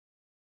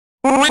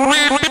Why'd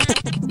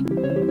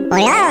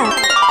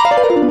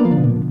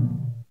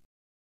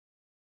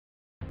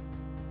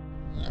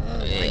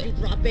you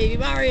drop Baby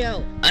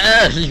Mario?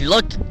 He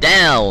looked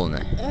down.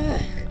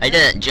 Ugh. I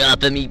didn't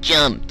jump him, he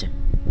jumped.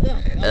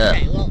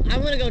 Okay, well,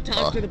 I'm gonna go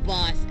talk to the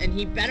boss, and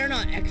he better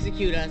not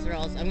execute us, or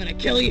else I'm gonna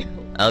kill you.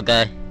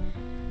 Okay.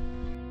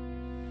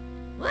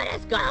 Let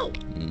us go!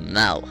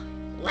 No.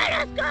 Let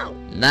us go!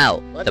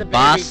 No. Let the the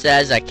boss baby-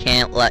 says I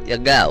can't let you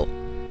go.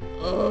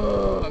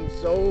 Oh, I'm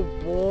so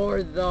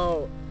bored,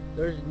 though.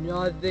 There's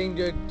nothing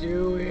to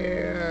do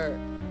here.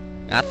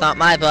 That's not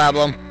my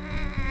problem.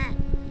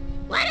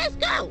 Let us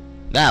go!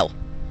 No.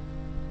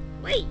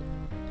 Wait,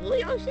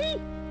 Yoshi?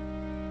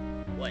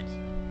 What?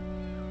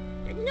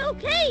 There's no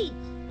cage!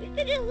 We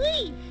could just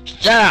leave!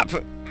 Shut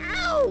up!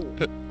 Ow!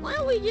 Why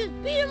don't we just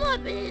beat him up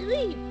and just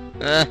leave?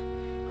 Uh.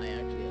 I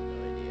actually have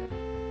no idea.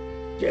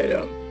 Get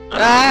him!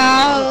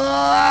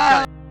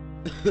 Ah!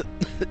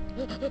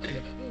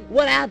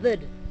 What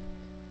happened?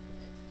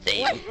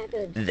 They, What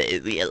happened? they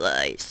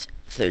realize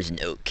there's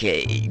no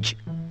cage.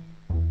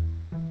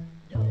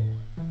 No,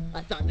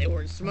 I thought they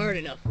weren't smart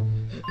enough.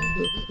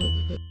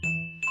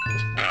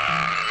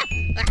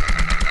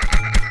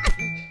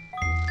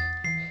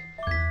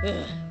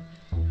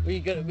 We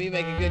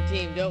make a good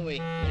team, don't we?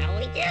 Yeah,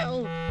 we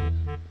do.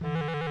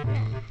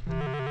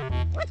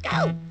 Let's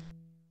go.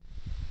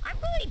 I'm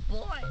really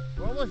bored.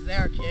 We're almost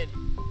there, kid.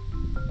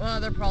 Well,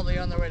 they're probably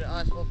on their way to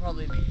us. We'll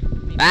probably be...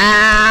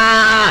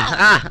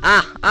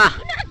 Ah! You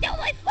knocked out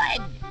my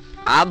friend.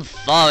 I'm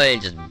sorry,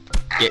 just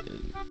get...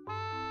 There's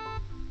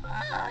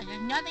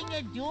nothing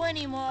to do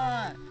anymore.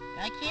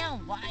 I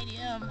can't fight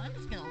him. I'm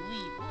just gonna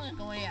leave. I'm gonna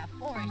go in that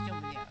forest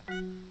over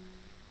there.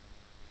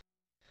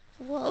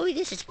 Whoa,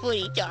 this is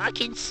pretty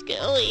dark and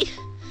scary.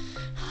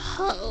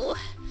 Oh,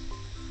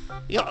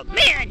 you're a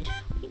man.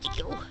 Where'd you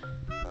go?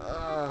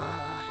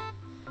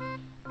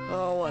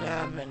 Oh, what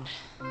happened?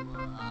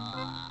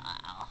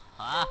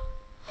 Huh?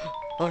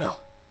 Oh, no.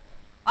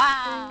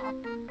 Ah!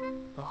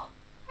 Oh,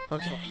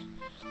 okay.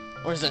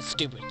 Where's that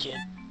stupid kid?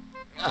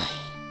 Oh,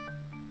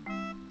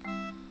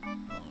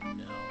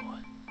 no.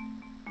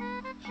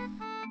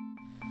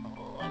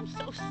 Oh, I'm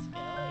so scared.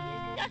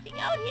 There's nothing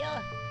out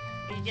here.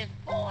 It's just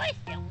forest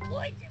and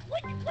woods and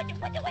what?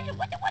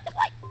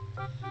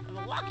 I've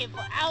been walking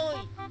for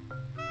hours. Or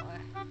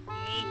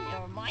days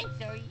or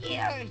months or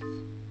years.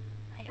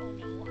 I don't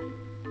know.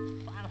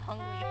 But I'm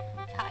hungry.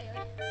 I'm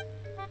tired.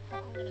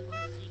 I'm gonna go to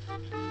sleep,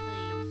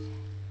 please.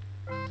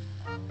 Oh.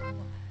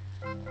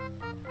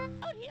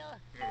 Out here.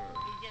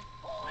 It's just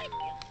forest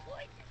and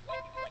woods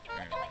and what?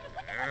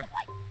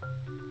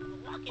 I've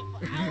been walking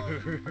for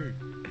hours.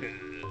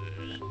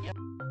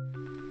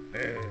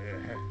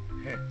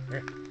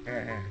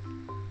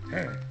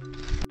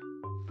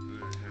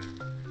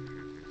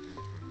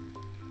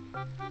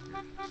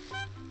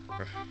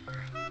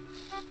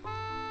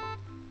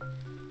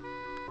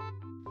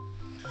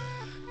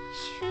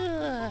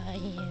 Sure,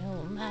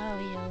 you,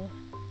 Mario.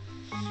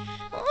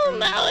 Oh,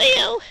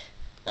 Mario!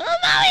 Oh,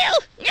 Mario!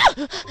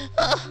 No!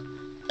 Oh,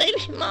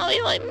 baby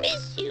Mario, I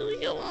miss you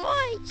so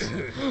much.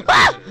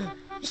 Ah!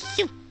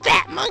 You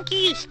fat monkey,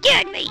 you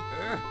scared me!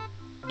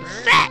 You're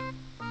fat!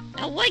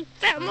 I like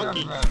fat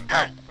monkey!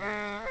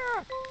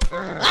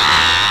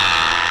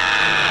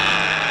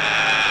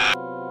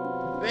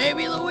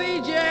 Baby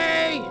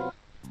Luigi!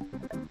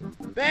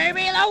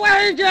 Baby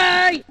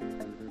Luigi!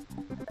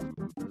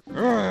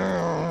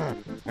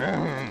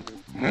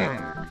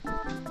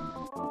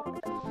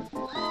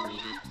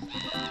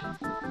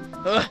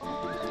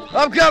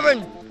 I'm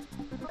coming!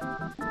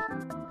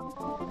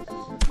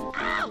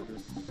 Ow!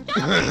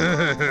 Stop it!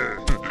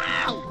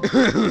 Ow!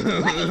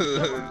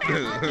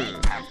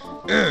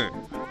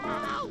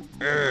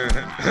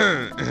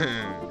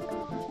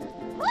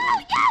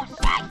 Wait,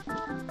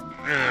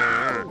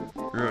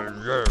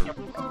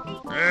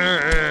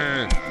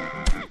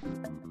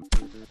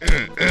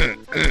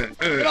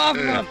 Get off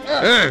of him!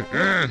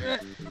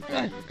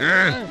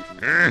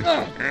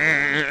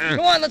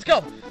 Come on, let's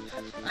go!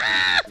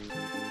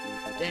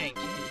 Dang,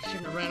 you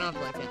shouldn't have ran off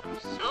like that.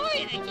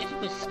 sorry, I just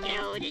was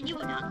scared and you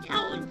were knocked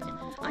out.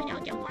 I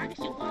knocked out Marcus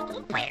and walked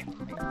over.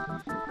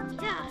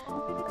 Yeah.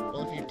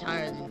 Well, if you're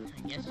tired, then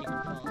I guess you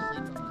can fall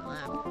asleep on my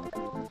lap.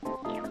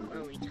 Yeah, I'm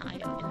really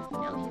tired. Now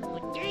here for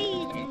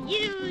days and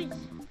years.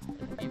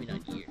 Maybe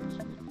not years,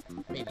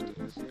 maybe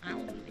days. I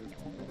don't even know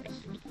where to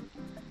sleep.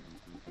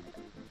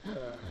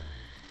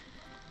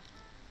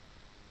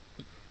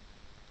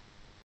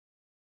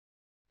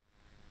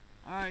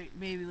 Alright,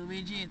 baby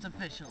Luigi, it's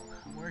official.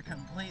 We're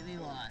completely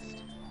lost.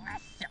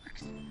 That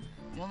sucks.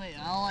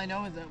 All I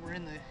know is that we're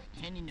in the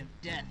Canyon of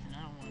Death, and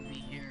I don't want to be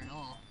here at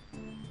all.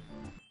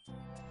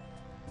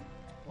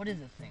 What is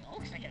this thing? It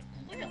looks like a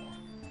grill.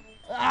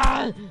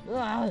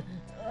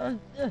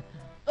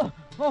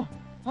 Oh,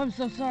 I'm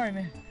so sorry,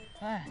 man.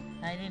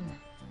 I didn't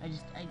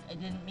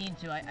mean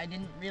to. I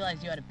didn't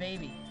realize you had a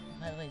baby.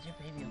 By the way, is your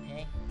baby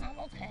okay? I'm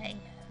okay.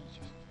 He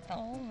just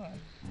fell over.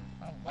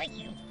 I don't like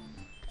you.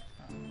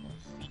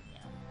 Let's sleep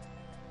now.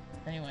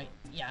 Anyway,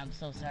 yeah, I'm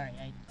so sorry.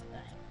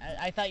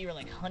 I thought you were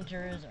like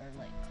hunters or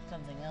like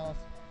something else.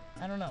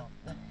 I don't know.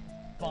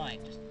 Fine,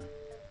 just...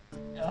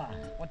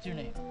 what's your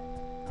name?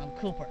 I'm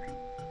Cooper.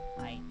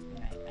 I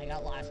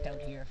got lost out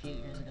here a few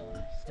years ago, and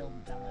I still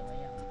found my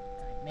way out.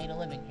 I made a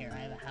living here. I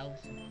have a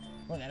house. And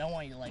look, I don't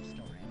want your life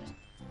story.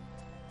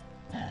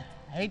 I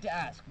hate to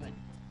ask, but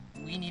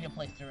we need a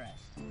place to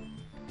rest.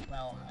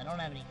 Well, I don't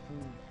have any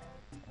food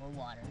or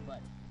water,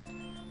 but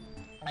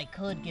I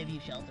could give you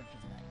shelter for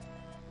the night.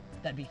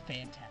 That'd be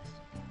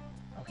fantastic.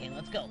 Okay,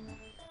 let's go.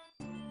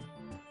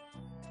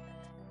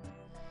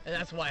 And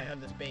that's why I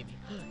have this baby.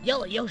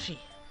 Yellow Yoshi!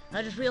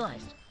 I just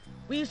realized.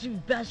 We used to be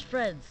best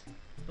friends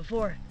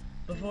before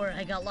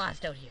I got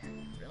lost out here.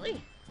 Really?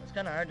 That's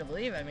kind of hard to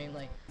believe. I mean,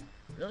 like,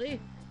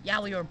 really?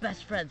 Yeah, we were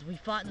best friends. We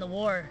fought in the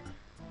war.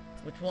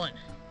 Which one?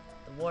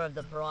 The war of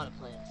the piranha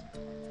plants.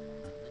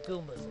 The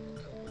Goombas and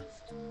the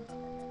Koopas.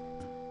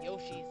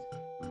 Yoshi's.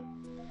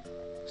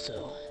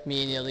 So,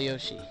 me and Yellow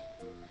Yoshi,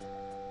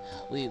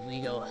 we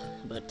go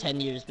about 10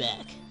 years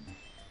back.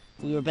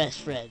 We were best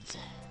friends.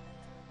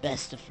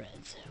 Best of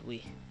friends.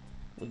 We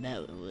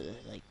met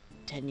like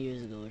 10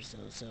 years ago or so,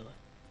 so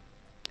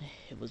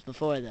it was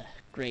before the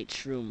Great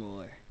Shroom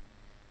War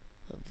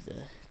of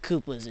the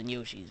Koopas and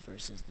Yoshis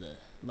versus the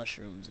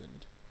mushrooms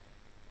and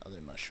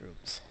other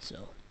mushrooms.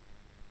 So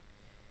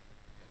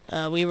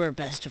we were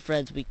best of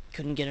friends. We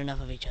couldn't get enough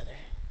of each other.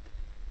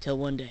 Till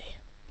one day,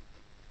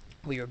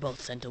 we were both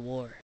sent to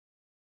war.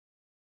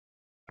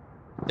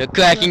 They're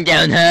cracking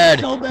down hard.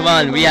 Come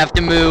on, we have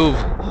to move.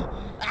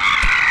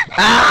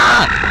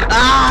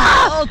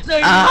 I'll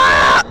take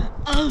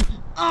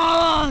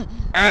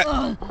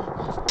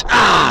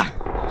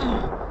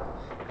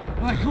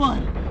Alright, come on.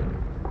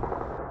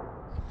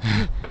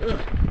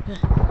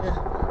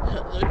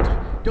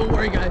 Don't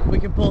worry, guys. We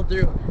can pull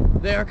through.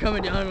 They are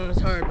coming down on us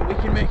hard, but we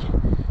can make it.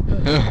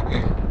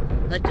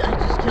 I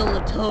just killed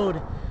a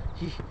toad.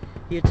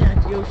 He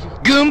attacked Yoshi.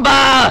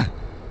 Goomba!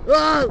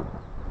 Oh!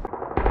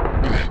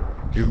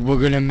 We're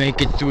gonna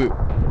make it through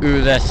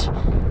this.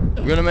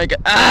 We're gonna make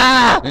it.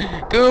 Ah!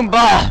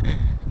 Goomba!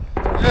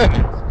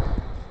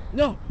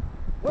 No!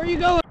 Where are you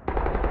going?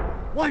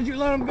 Why'd you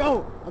let him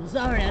go? I'm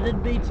sorry, I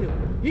didn't mean to.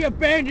 He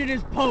abandoned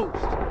his post.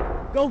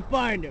 Go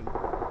find him.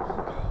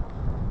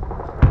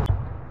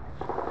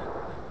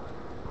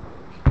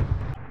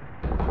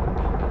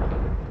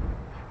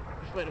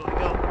 Which way do I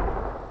go?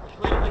 Which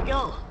way do I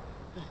go?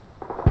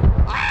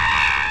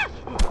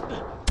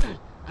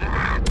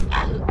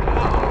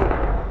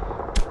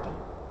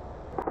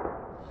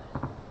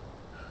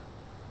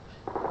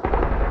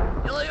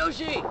 Hello,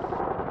 Yoshi!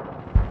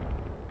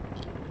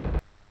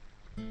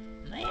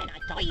 Man, I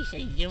thought you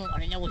said you didn't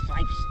want to know his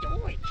life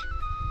story.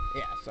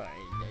 Yeah, sorry,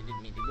 I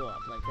didn't mean to go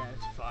off like that.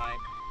 It's fine.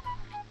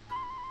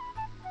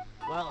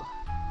 Well,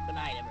 good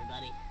night,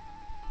 everybody.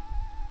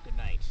 Good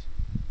night.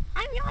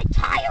 I'm not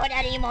tired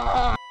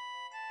anymore.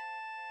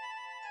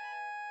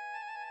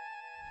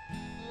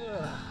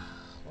 Ugh,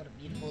 what a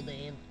beautiful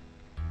day in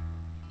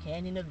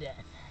Canyon of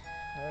Death.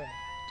 Alright.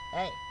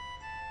 Hey,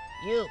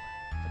 you!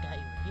 Forgot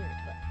you were here.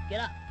 Come on, get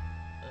up.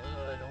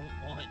 I don't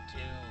want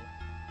to.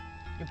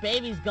 Your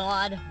baby's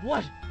gone.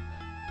 What?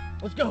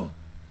 Let's go.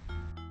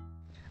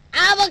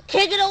 I'm a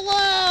king of the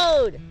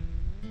world!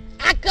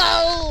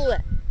 Echo!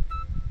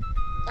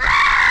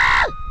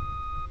 Ah!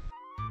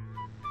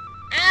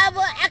 I'm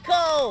an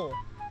Echo!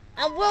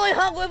 I'm really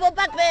hungry for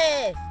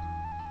breakfast!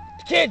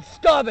 Kids,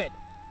 stop it!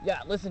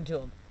 Yeah, listen to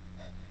him.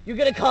 You're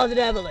gonna cause an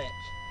avalanche.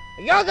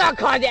 You're gonna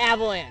cause the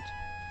avalanche!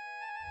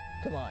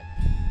 Come on.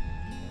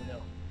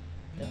 Oh,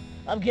 no.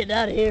 I'm getting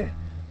out of here.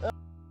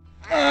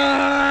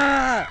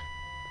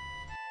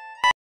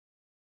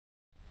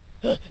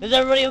 Is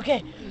everybody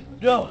okay?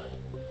 No.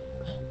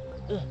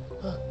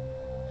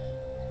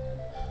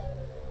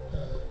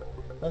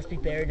 Must be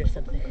buried or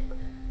something.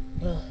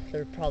 Well,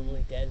 they're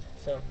probably dead,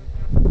 so...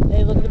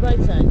 Hey, look at the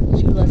bright side.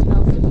 2 less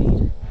mouths to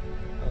feed.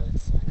 Oh, that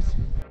sucks.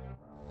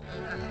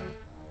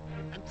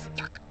 I'm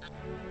stuck.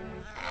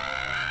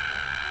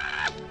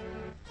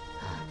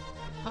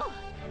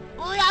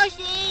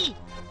 Yoshi!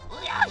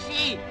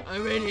 Yoshi!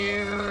 I'm in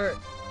here!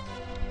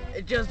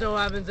 It just so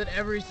happens that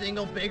every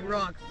single big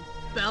rock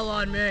fell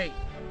on me.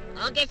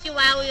 I'll get you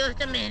out in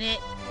just a minute.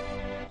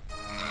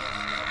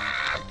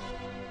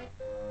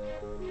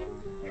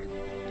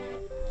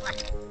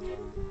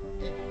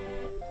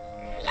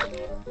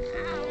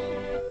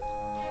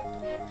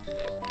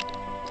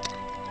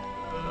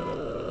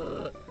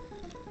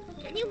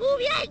 Can you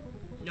move yet?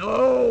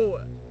 No!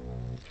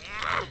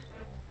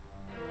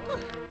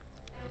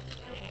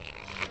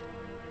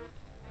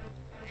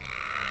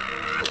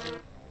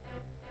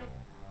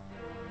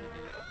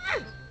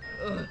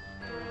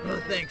 Oh,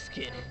 thanks,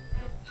 kid.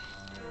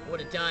 I would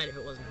have died if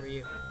it wasn't for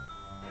you.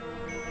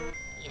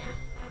 Yeah,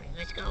 alright,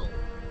 let's go.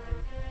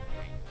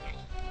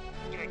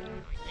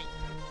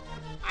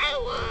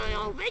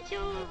 I will bet you.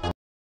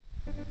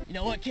 You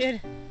know what,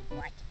 kid?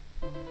 What?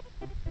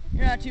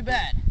 You're not too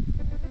bad.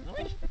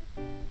 Really?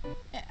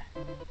 Yeah.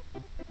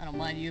 I don't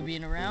mind you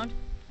being around.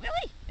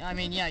 Really? I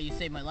mean, yeah, you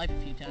saved my life a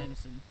few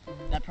times, and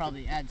that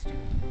probably adds to it.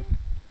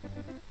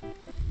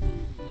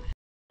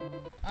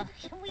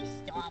 Can we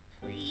stop,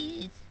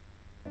 please?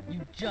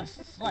 You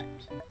just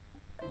slept.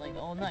 Like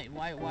all night.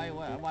 Why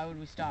would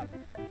we stop?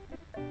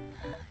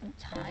 I'm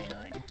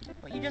tired.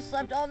 But you just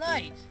slept all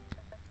night.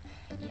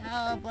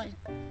 Yeah, but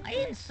I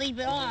didn't sleep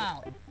at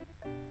all.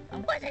 I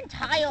wasn't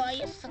tired. I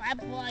just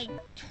slept for like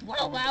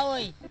 12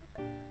 hours.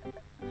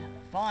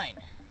 Fine.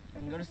 You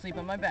can go to sleep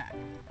on my back.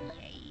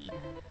 Yay.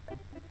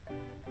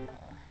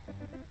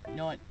 You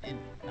know what?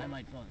 I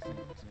might fall asleep,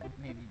 so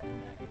maybe come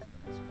back into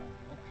the spot.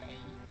 Okay.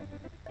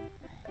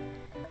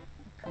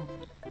 Comfy.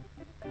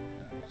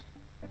 Alright.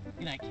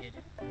 Good night, kid.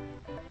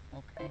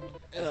 Okay.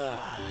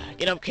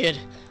 Get up, kid.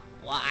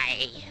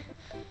 Why?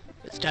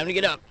 It's time to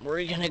get up.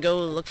 We're gonna go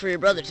look for your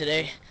brother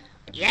today.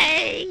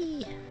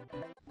 Yay!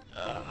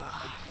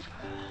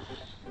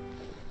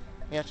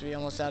 We have to be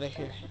almost out of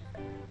here.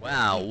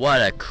 Wow,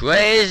 what a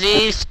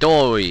crazy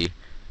story.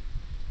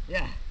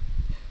 Yeah.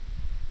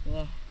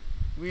 Yeah.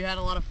 We had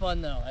a lot of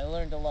fun, though. I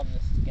learned to love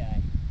this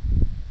guy.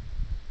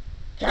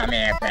 Come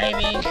here,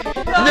 baby.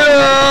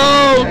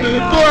 No!